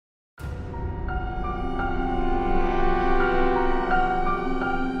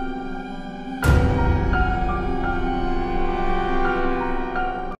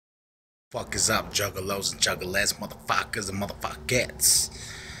Fuck is up, juggalos and juggalettes, motherfuckers and motherfuckettes.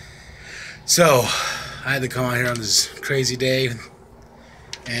 So, I had to come out here on this crazy day,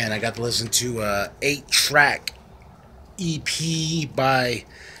 and I got to listen to a 8-track EP by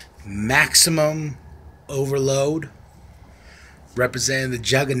Maximum Overload, representing the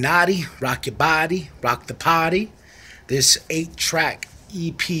Jugganati, rock your body, rock the party. This 8-track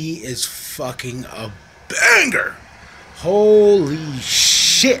EP is fucking a banger. Holy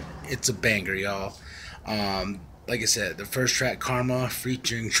shit, it's a banger, y'all. Like I said, the first track, Karma,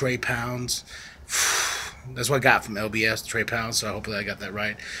 featuring Trey Pounds. That's what I got from LBS, Trey Pounds, so hopefully I got that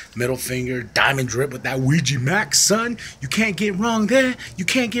right. Middle Finger, Diamond Drip with that Ouija Mac, son. You can't get wrong there. You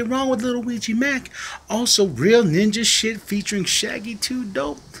can't get wrong with little Ouija Mac. Also, Real Ninja Shit featuring Shaggy, too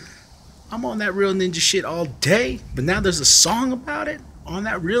dope. I'm on that Real Ninja Shit all day, but now there's a song about it on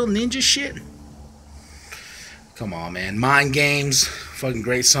that Real Ninja Shit. Come on, man. Mind Games, fucking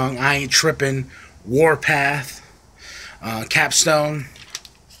great song. I Ain't Trippin', Warpath, Capstone.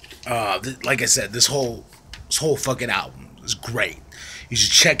 Like I said, this whole fucking album is great. You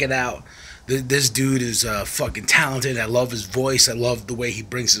should check it out. This dude is fucking talented. I love his voice. I love the way he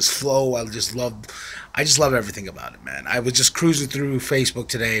brings his flow. I just love everything about it, man. I was just cruising through Facebook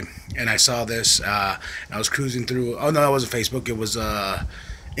today, and I saw this. And I was cruising through. Oh no, it wasn't Facebook. It was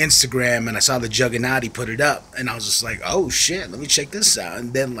Instagram, and I saw the Jugganati put it up, and I was just like, oh shit, let me check this out.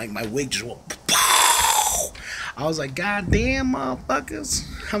 And then like my wig just went pow. I was like, god damn, motherfuckers.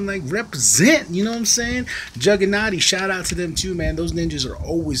 I'm like, represent, you know what I'm saying? Jugganati, shout out to them too, man. Those ninjas are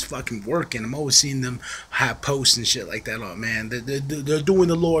always fucking working. I'm always seeing them have posts and shit like that on, man. They're doing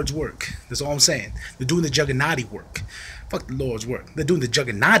the Lord's work. That's all I'm saying. They're doing the Jugganati work. Fuck the Lord's work. They're doing the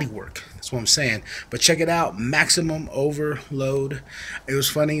Jugganati work. That's what I'm saying. But check it out. Maximum Overload. It was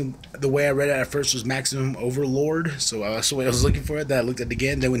funny. The way I read it at first was Maximum Overlord. So that's the way I was looking for it. Then I looked at it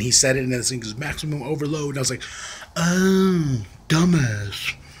again. Then when he said it, and then the thing was Maximum Overload. And I was like, oh,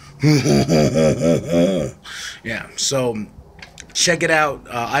 dumbass. Yeah. So check it out.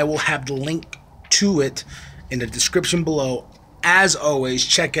 I will have the link to it in the description below. As always,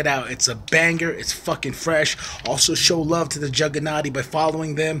 check it out. It's a banger. It's fucking fresh. Also, show love to the Jugganati by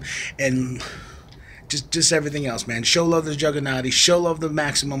following them and just everything else, man. Show love to the Jugganati. Show love to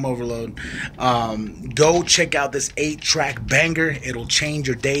Maximum Overload. Go check out this 8-track banger. It'll change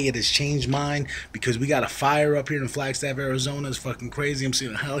your day. It has changed mine because we got a fire up here in Flagstaff, Arizona. It's fucking crazy. I'm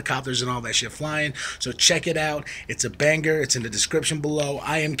seeing helicopters and all that shit flying. So check it out. It's a banger. It's in the description below.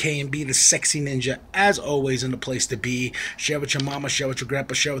 I am KMB, the sexy ninja, as always, in the place to be. Share with your mama. Share with your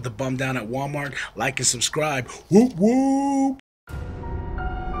grandpa. Share with the bum down at Walmart. Like and subscribe. Whoop whoop.